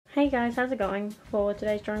Hey guys, how's it going? For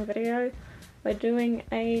today's drawing video, we're doing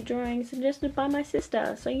a drawing suggested by my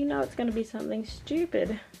sister, so you know it's going to be something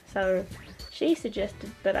stupid. So she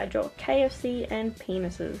suggested that I draw KFC and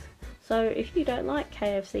penises. So if you don't like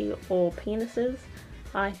KFC or penises,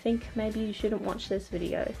 I think maybe you shouldn't watch this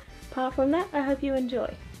video. Apart from that, I hope you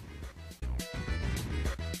enjoy.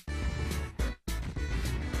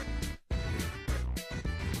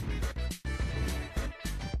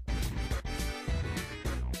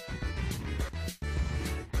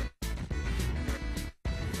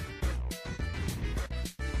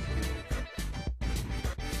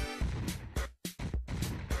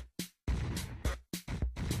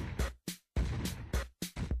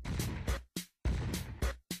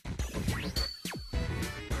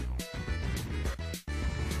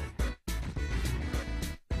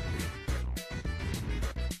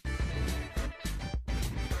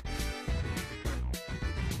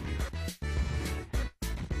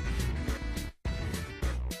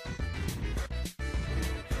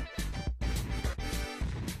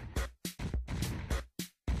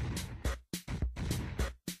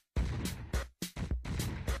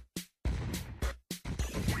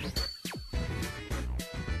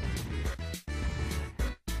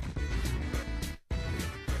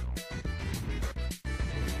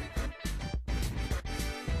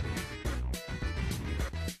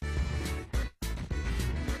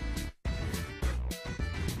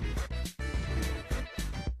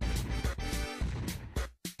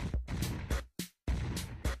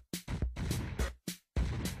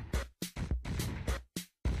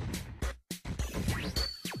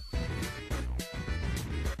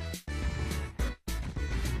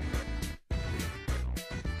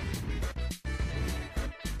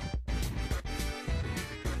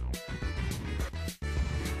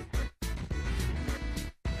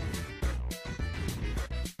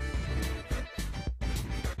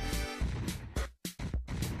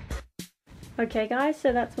 Okay guys,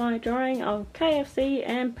 so that's my drawing of KFC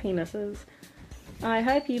and penises. I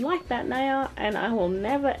hope you like that, Naya, and I will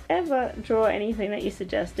never ever draw anything that you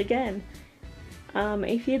suggest again.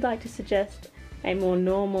 If you'd like to suggest a more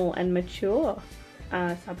normal and mature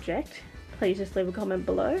subject, please just leave a comment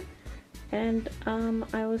below. And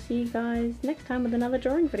I will see you guys next time with another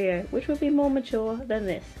drawing video, which will be more mature than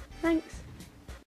this. Thanks!